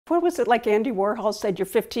what was it, like Andy Warhol said, your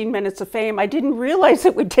 15 minutes of fame? I didn't realize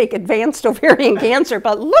it would take advanced ovarian cancer,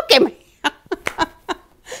 but look at me.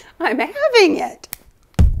 I'm having it.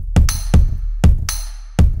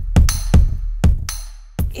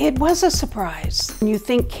 It was a surprise. You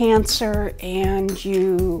think cancer and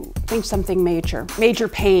you think something major. Major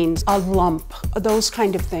pains, a lump, those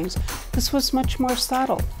kind of things. This was much more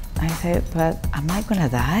subtle. I said, but am I gonna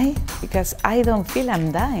die? Because I don't feel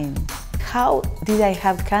I'm dying. How did I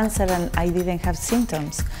have cancer and I didn't have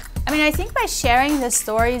symptoms? I mean, I think by sharing the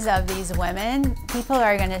stories of these women, people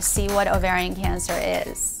are gonna see what ovarian cancer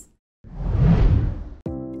is.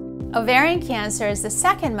 Ovarian cancer is the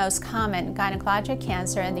second most common gynecologic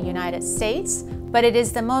cancer in the United States, but it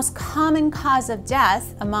is the most common cause of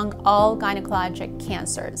death among all gynecologic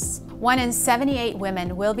cancers. 1 in 78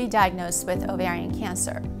 women will be diagnosed with ovarian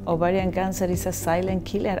cancer. Ovarian cancer is a silent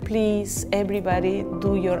killer. Please, everybody,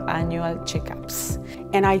 do your annual checkups.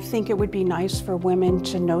 And I think it would be nice for women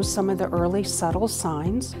to know some of the early subtle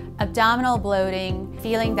signs. Abdominal bloating,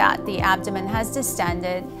 feeling that the abdomen has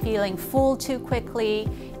distended, feeling full too quickly,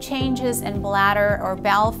 changes in bladder or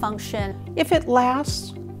bowel function. If it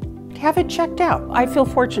lasts, have it checked out. I feel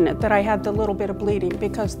fortunate that I had the little bit of bleeding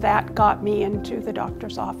because that got me into the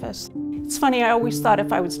doctor's office. It's funny, I always thought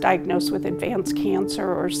if I was diagnosed with advanced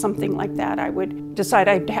cancer or something like that, I would decide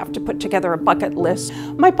I'd have to put together a bucket list.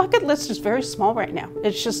 My bucket list is very small right now.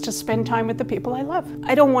 It's just to spend time with the people I love.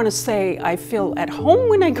 I don't want to say I feel at home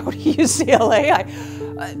when I go to UCLA,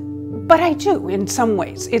 but I do in some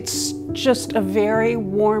ways. It's just a very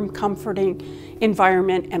warm, comforting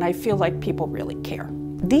environment, and I feel like people really care.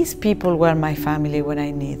 These people were my family when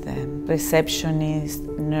I need them.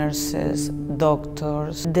 Receptionists, nurses,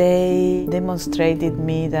 doctors. They demonstrated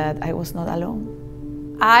me that I was not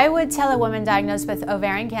alone. I would tell a woman diagnosed with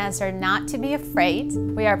ovarian cancer not to be afraid.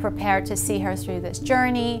 We are prepared to see her through this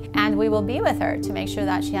journey, and we will be with her to make sure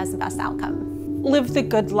that she has the best outcome. Live the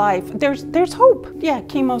good life. There's hope. Yeah,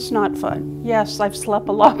 chemo's not fun. Yes, I've slept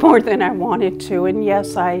a lot more than I wanted to, and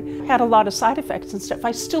yes, I had a lot of side effects and stuff.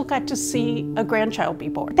 I still got to see a grandchild be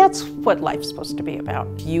born. That's what life's supposed to be about.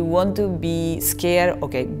 If you want to be scared,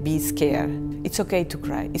 okay, be scared. It's okay to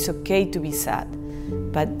cry. It's okay to be sad,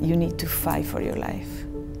 but you need to fight for your life.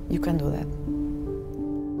 You can do that.